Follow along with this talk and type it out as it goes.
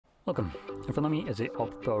Welcome. In front of me is the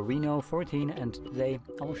OPPO Reno 14, and today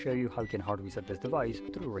I will show you how you can hard reset this device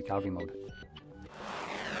through recovery mode.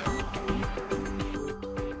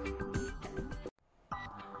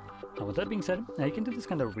 Now with that being said, you can do this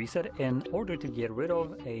kind of reset in order to get rid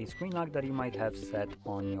of a screen lock that you might have set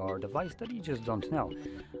on your device that you just don't know.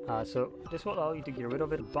 So this will allow you to get rid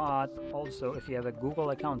of it, but also if you have a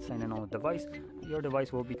Google account signed in on the device, your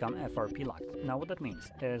device will become FRP locked. Now what that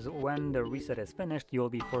means is when the reset is finished, you will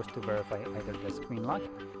be forced to verify either the screen lock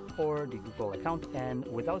or the Google account, and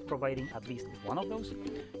without providing at least one of those,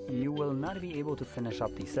 you will not be able to finish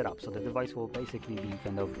up the setup. So the device will basically be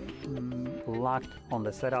kind of locked on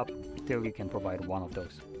the setup till you can provide one of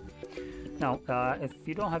those. Now, if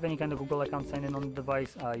you don't have any kind of Google account signed in on the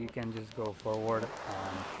device, you can just go forward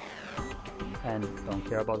and don't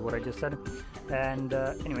care about what I just said. And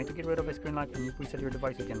anyway, to get rid of a screen lock and reset your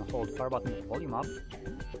device, you can hold power button, volume up,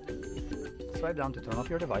 swipe down to turn off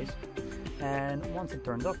your device, and once it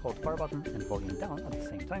turns off, hold power button and volume down at the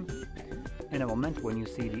same time. In a moment, when you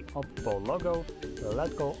see the OPPO logo,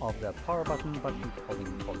 let go of the power button but keep holding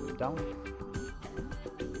volume down.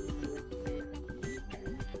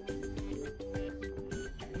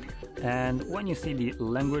 And when you see the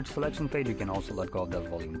language selection page, you can also let go of the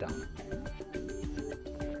volume down.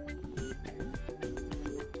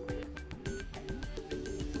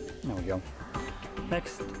 There we go.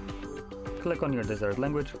 Next, click on your desired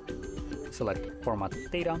language, select Format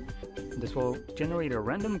Data. This will generate a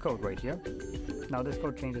random code right here. Now this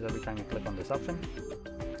code changes every time you click on this option,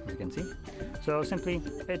 as you can see. So simply,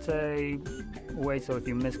 it's a way so if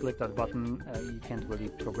you misclick that button, you can't really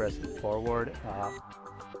progress forward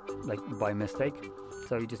like by mistake.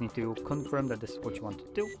 So you just need to confirm that this is what you want to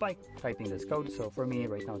do by typing this code. So for me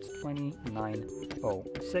right now it's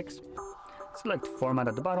 2906. Select Format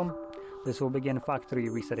at the bottom. This will begin factory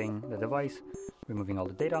resetting the device, removing all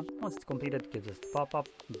the data. Once it's completed, it gives us the pop-up,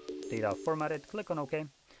 data formatted, click on OK.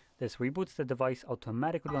 This reboots the device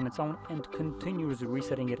automatically on its own and continues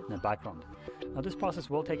resetting it in the background. Now this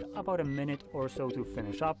process will take about a minute or so to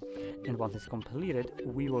finish up, and once it's completed,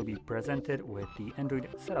 we will be presented with the Android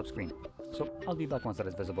setup screen. So I'll be back once that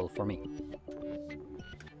is visible for me.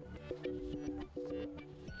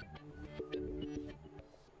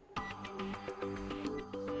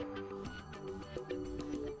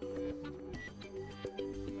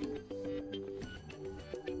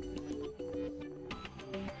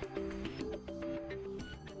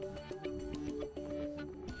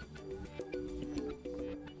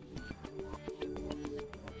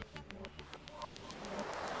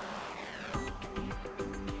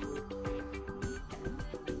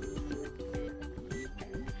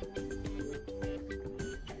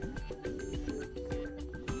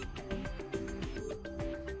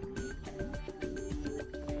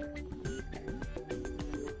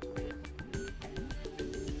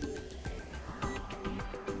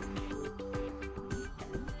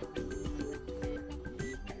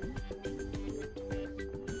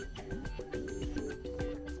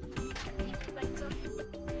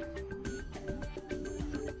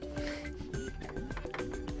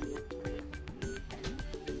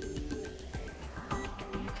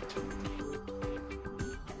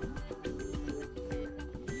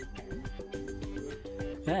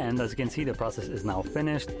 And as you can see, the process is now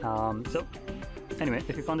finished. So anyway,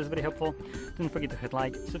 if you found this video helpful, don't forget to hit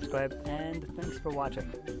like, subscribe, and thanks for watching.